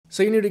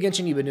So you're new to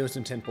Genshin, you've been doing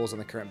some 10 pulls on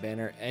the current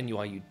banner, and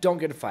while you don't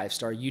get a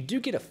 5-star, you do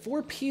get a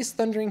 4-piece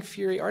Thundering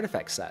Fury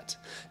artifact set.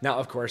 Now,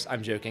 of course,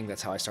 I'm joking,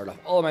 that's how I start off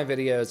all of my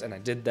videos, and I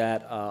did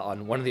that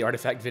on one of the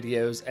artifact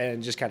videos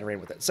and just kind of ran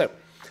with it. So,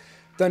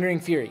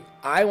 Thundering Fury.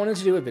 I wanted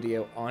to do a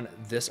video on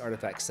this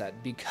artifact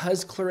set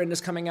because Clorinde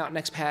is coming out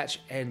next patch,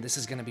 and this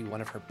is going to be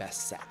one of her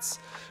best sets,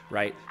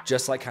 right?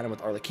 Just like kind of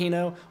with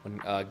Arlecchino, when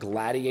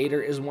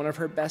Gladiator is one of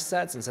her best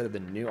sets instead of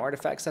the new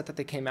artifact set that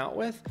they came out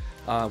with,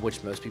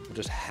 which most people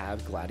just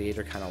have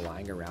Gladiator kind of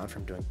lying around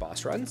from doing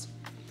boss runs.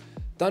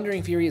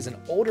 Thundering Fury is an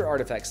older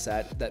artifact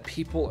set that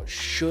people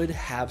should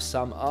have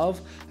some of.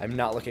 I'm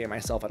not looking at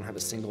myself, I don't have a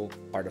single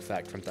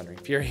artifact from Thundering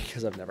Fury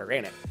because I've never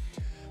ran it.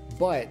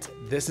 But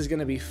this is going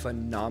to be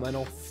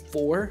phenomenal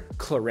for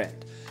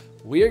Clorinde.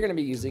 We are going to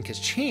be using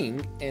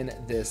Keqing in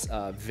this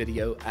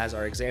video as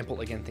our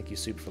example. Again, thank you,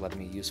 Soup, for letting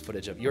me use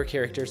footage of your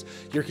characters.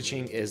 Your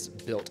Keqing is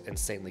built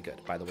insanely good,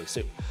 by the way,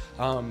 Soup.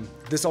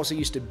 This also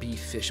used to be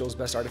Fischl's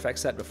best artifact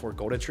set before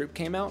Golden Troop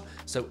came out.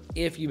 So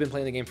if you've been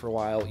playing the game for a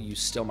while, you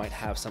still might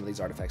have some of these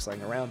artifacts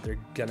laying around. They're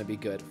going to be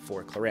good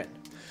for Clorinde.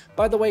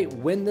 By the way,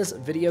 when this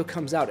video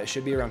comes out, it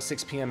should be around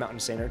 6 p.m. Mountain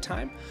Standard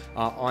Time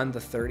on the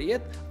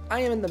 30th. I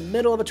am in the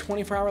middle of a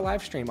 24-hour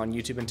live stream on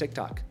YouTube and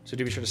TikTok, so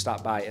do be sure to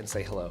stop by and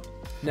say hello.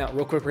 Now,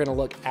 real quick, we're gonna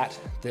look at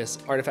this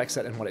artifact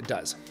set and what it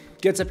does.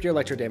 Gets up your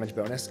electro damage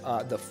bonus.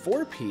 The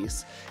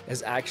 4-piece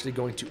is actually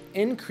going to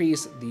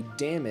increase the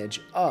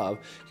damage of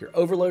your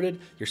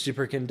Overloaded, your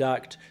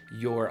Superconduct,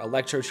 your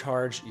Electro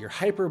Charge, your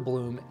Hyper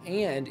Bloom,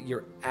 and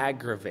your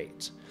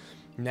Aggravate.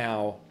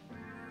 Now,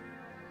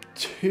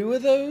 2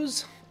 of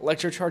those,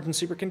 Electro Charge and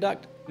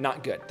Superconduct,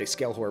 not good. They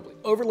scale horribly.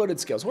 Overloaded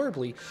scales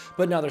horribly,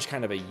 but now there's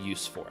kind of a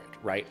use for it,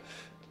 right?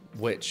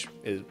 Which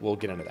is, we'll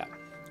get into that.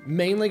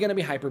 Mainly going to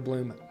be Hyper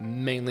Bloom,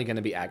 mainly going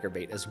to be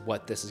Aggravate is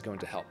what this is going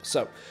to help.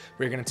 So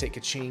we're going to take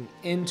Keqing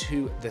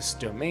into this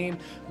domain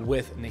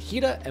with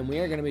Nahida, and we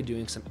are going to be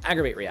doing some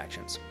Aggravate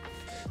reactions.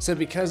 So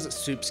because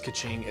Soup's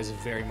Keqing is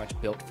very much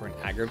built for an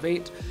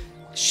Aggravate,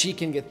 she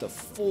can get the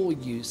full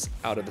use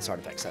out of this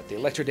artifact set. The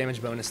electro damage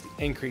bonus, the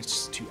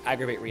increase to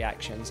aggravate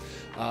reactions,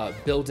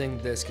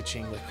 building this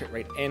Keqing with crit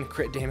rate and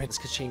crit damage. This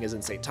Keqing is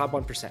insane. Top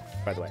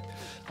 1%, by the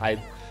way.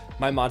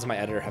 My mods and my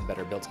editor have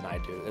better builds than I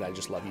do, and I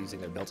just love using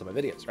their builds in my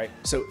videos, right?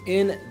 So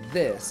in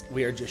this,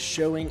 we are just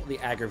showing the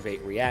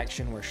aggravate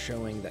reaction. We're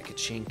showing that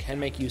Keqing can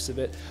make use of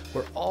it.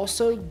 We're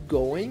also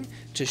going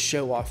to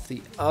show off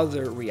the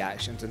other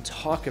reactions and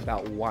talk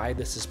about why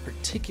this is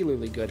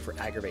particularly good for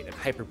aggravate and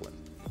hyper bloom.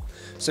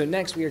 So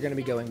next we are going to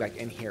be going back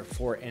in here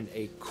for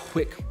a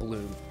quick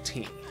bloom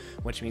team,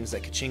 which means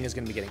that Keqing is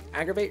going to be getting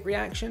aggravate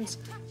reactions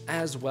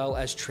as well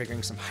as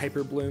triggering some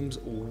hyper blooms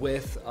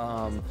with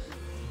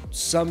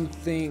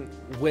something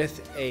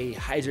with a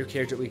hydro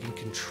character that we can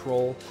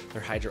control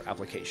their hydro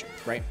application,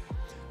 right?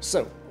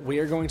 So we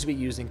are going to be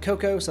using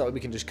Coco so that we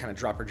can just kind of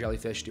drop her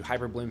jellyfish, do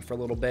hyper bloom for a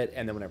little bit,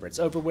 and then whenever it's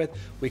over with,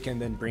 we can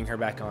then bring her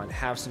back on,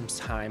 have some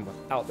time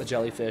without the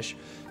jellyfish,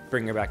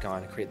 bring her back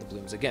on and create the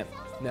blooms again.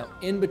 Now,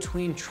 in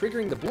between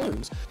triggering the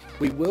blooms,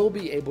 we will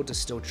be able to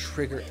still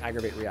trigger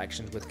aggravate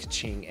reactions with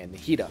Keqing and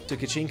Nahida. So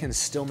Keqing can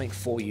still make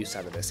full use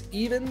out of this,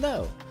 even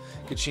though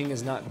Keqing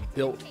is not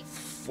built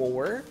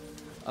for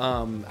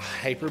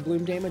hyper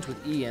bloom damage with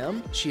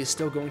EM. She is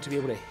still going to be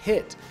able to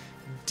hit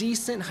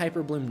decent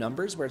hyper bloom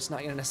numbers where it's not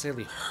going to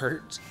necessarily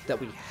hurt that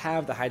we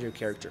have the hydro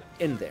character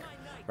in there,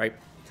 right?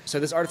 So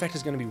this artifact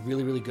is going to be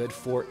really, really good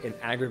for an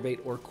aggravate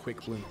or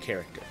quick bloom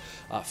character.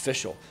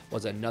 Fischl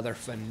was another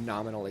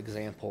phenomenal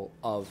example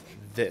of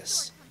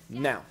this.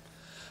 Now,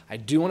 I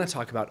do want to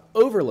talk about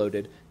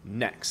Overloaded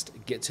next,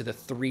 get to the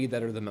 3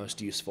 that are the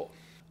most useful.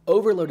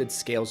 Overloaded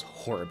scales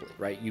horribly,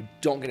 right? You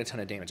don't get a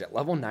ton of damage. At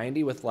level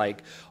 90 with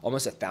like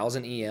almost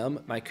 1,000 EM,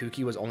 my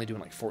Kuki was only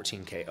doing like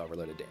 14k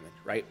overloaded damage,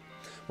 right?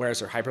 Whereas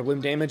her hyper bloom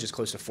damage is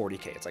close to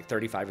 40k. It's like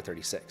 35 or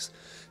 36.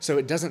 So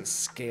it doesn't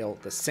scale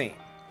the same.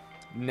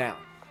 Now,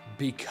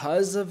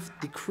 because of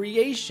the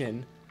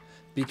creation,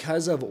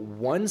 because of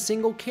one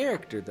single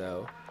character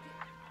though,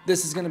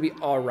 this is going to be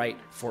all right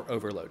for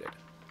Overloaded.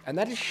 And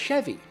that is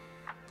Chevy.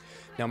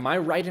 Now my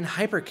Raiden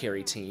Hyper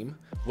Carry team,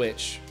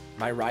 which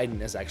my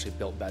Raiden is actually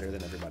built better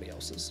than everybody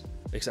else's,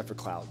 except for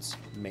Cloud's,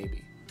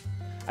 maybe.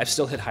 I've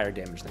still hit higher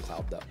damage than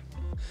Cloud though.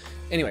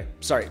 Anyway,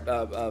 sorry,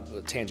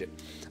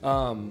 tangent.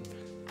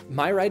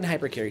 My Raiden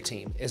Hyper Carry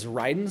team is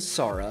Raiden,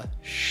 Sara,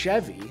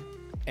 Chevy,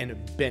 and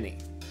Benny.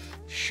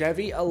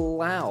 Chevy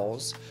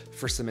allows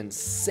for some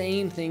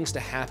insane things to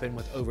happen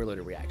with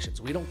overloaded reactions.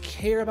 We don't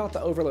care about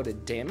the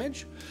overloaded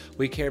damage.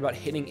 We care about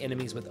hitting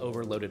enemies with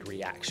overloaded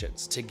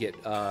reactions to get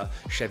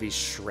Chevy's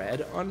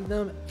shred on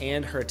them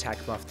and her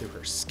attack buff through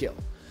her skill.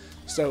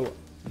 So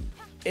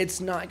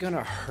it's not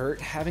gonna hurt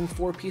having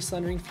 4-piece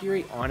Thundering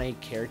Fury on a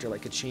character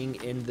like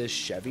Keqing in this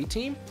Chevy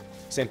team.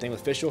 Same thing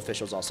with Fischl.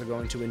 Fischl's also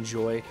going to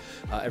enjoy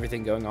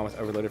everything going on with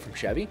overloaded from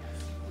Chevy,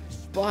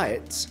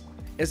 but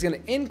it's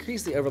going to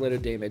increase the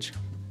overloaded damage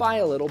by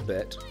a little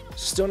bit.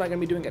 Still not going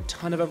to be doing a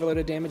ton of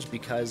overloaded damage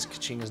because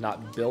Keqing is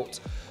not built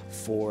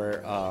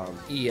for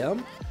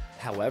EM.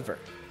 However,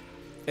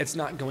 it's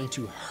not going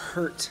to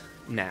hurt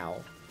now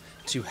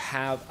to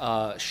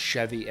have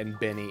Chevy and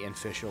Benny and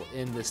Fischl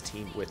in this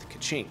team with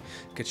Kaching.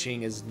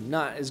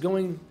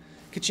 Kaching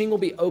will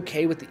be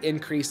okay with the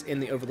increase in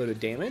the overloaded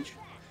damage,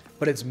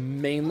 but it's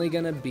mainly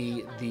going to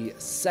be the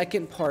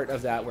second part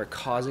of that where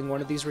causing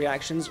one of these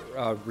reactions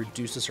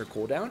reduces her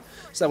cooldown,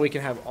 so that we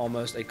can have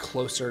almost a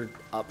closer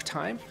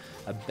uptime,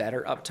 a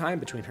better uptime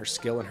between her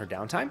skill and her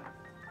downtime.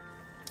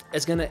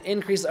 It's going to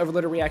increase the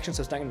overloaded reaction,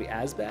 so it's not going to be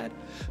as bad.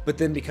 But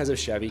then because of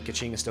Chevy,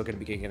 Kaching is still going to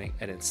be getting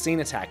an insane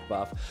attack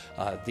buff.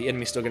 The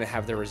enemy's still going to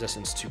have their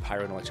resistance to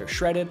Pyro and Electro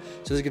shredded.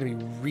 So this is going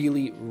to be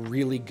really,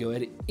 really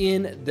good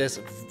in this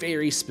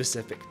very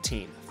specific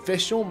team.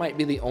 Fischl might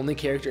be the only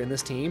character in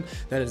this team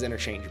that is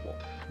interchangeable,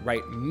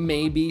 right?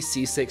 Maybe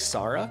C6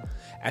 Sara,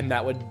 and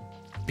that would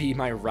be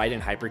my Raiden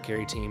hyper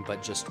carry team,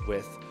 but just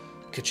with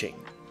Kaching.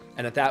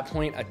 And at that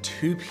point, a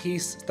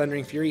 2-piece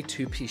Thundering Fury,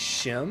 2-piece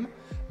Shim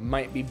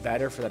might be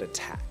better for that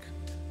attack.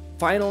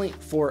 Finally,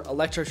 for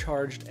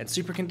Electrocharged and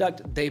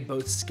Superconduct, they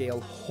both scale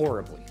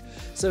horribly.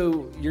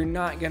 So you're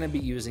not going to be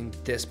using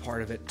this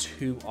part of it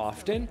too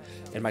often.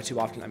 And by too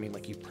often, I mean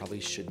like you probably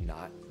should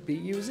not be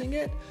using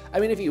it. I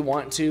mean, if you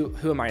want to,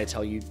 who am I to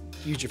tell you?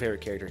 Use your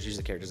favorite characters, use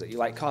the characters that you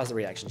like, cause the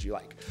reactions you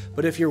like.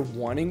 But if you're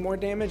wanting more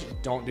damage,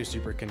 don't do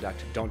Superconduct,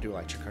 don't do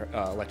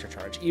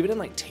Electrocharge. Even in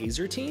like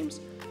Taser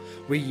teams,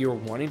 where you're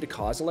wanting to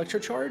cause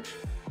Electrocharge,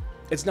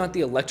 it's not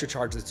the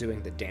Electrocharge that's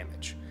doing the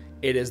damage.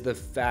 It is the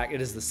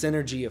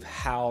synergy of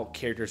how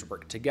characters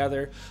work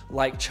together,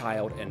 like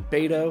Child and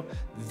Beto.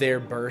 Their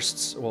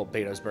bursts, well,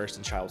 Beto's burst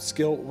and Child's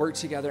skill work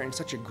together in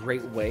such a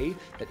great way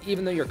that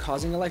even though you're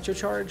causing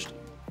Electrocharged,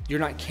 you're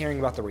not caring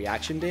about the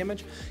reaction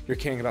damage, you're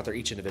caring about their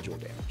each individual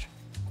damage.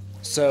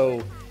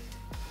 So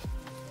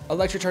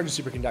Electrocharge and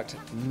Superconduct,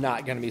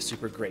 not going to be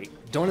super great.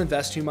 Don't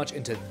invest too much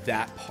into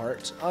that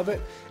part of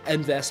it.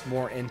 Invest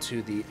more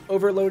into the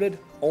overloaded,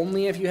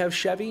 only if you have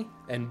Chevy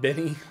and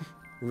Benny,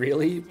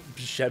 really,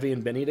 Chevy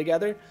and Benny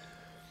together.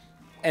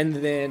 And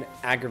then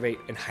Aggravate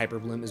and Hyper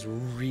Bloom is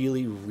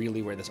really,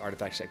 really where this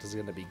artifact set is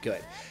going to be good.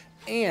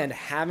 And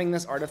having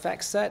this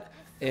artifact set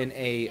in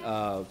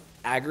a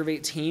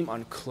Aggravate team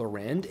on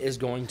Clorinde is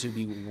going to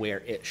be where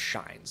it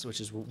shines, which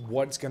is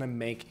what's going to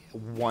make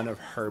one of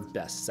her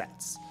best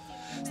sets.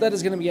 So that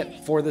is going to be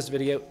it for this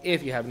video.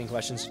 If you have any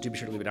questions, do be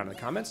sure to leave it down in the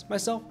comments.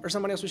 Myself or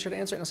somebody else will be sure to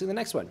answer it, and I'll see you in the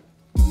next one.